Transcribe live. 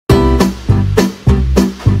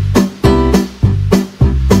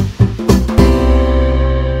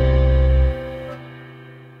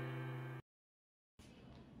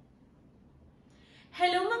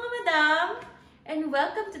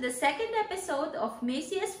episode of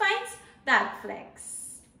Macy's Finds Bag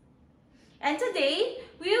Flex. And today,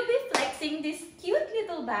 we'll be flexing this cute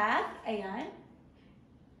little bag. Ayan.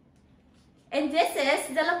 And this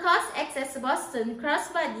is the Lacoste XS Boston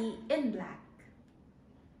Crossbody in black.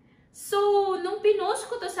 So, nung pinost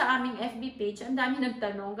ko to sa aming FB page, ang dami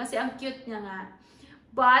nagtanong kasi ang cute niya nga.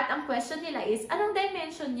 But, ang question nila is, anong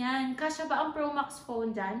dimension yan? Kasya ba ang Pro Max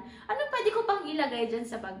phone dyan? Anong pwede ko pang ilagay dyan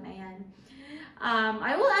sa bag na yan?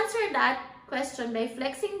 I will answer that question by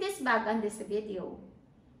flexing this bag on this video.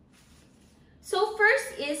 So,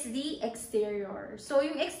 first is the exterior. So,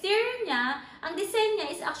 yung exterior niya, ang design niya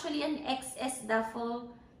is actually an XS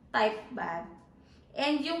duffel type bag.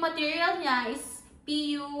 And yung material niya is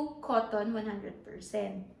PU cotton 100%.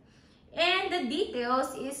 And the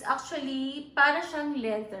details is actually para siyang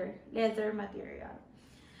leather material.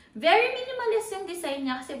 Very minimalist yung design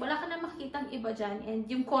niya kasi wala ka na makikitang iba dyan. And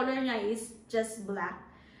yung color niya is just black.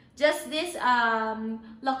 Just this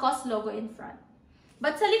Lacoste logo in front.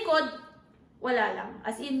 But sa likod, wala lang.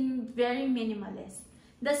 As in, very minimalist.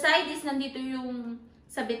 The side is nandito yung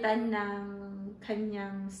sabitan ng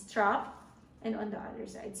kanyang strap. And on the other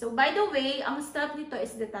side. So, by the way, ang strap nito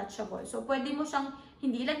is detachable. So, pwede mo siyang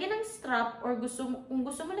hindi lagyan ng strap or kung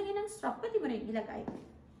gusto mo lagyan ng strap, pwede mo rin ilagay.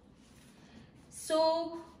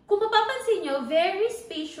 So, kung mapapansin nyo, very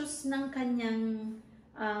spacious ng kanyang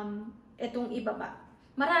itong ibaba.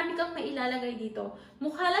 Marami kang mailalagay dito.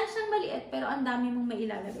 Mukha lang siyang maliit, pero ang dami mong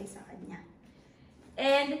mailalagay sa kanya.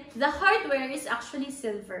 And the hardware is actually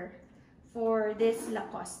silver for this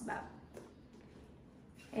Lacoste bag.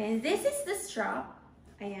 And this is the strap.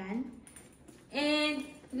 Ayan. And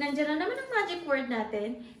nandiyan na naman ang magic word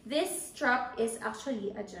natin. This strap is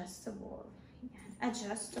actually adjustable. Ayan.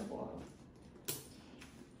 Adjustable.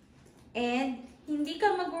 And hindi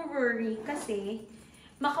ka mag-worry kasi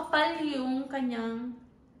makapal yung kanyang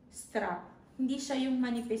strap. Hindi siya yung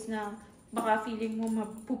manipis na baka feeling mo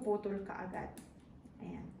mapuputol ka agad.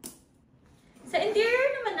 Ayan. Sa interior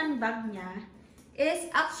naman ng bag niya,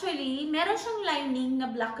 is actually, meron siyang lining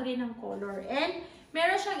na black rin ang color. And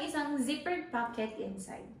meron siyang isang zippered pocket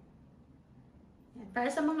inside. Yan,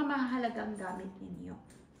 para sa mga mahalagang gamit ninyo.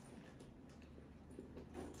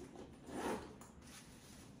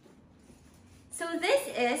 So this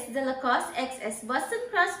is the Lacoste XS Boston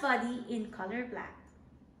Crossbody in color black.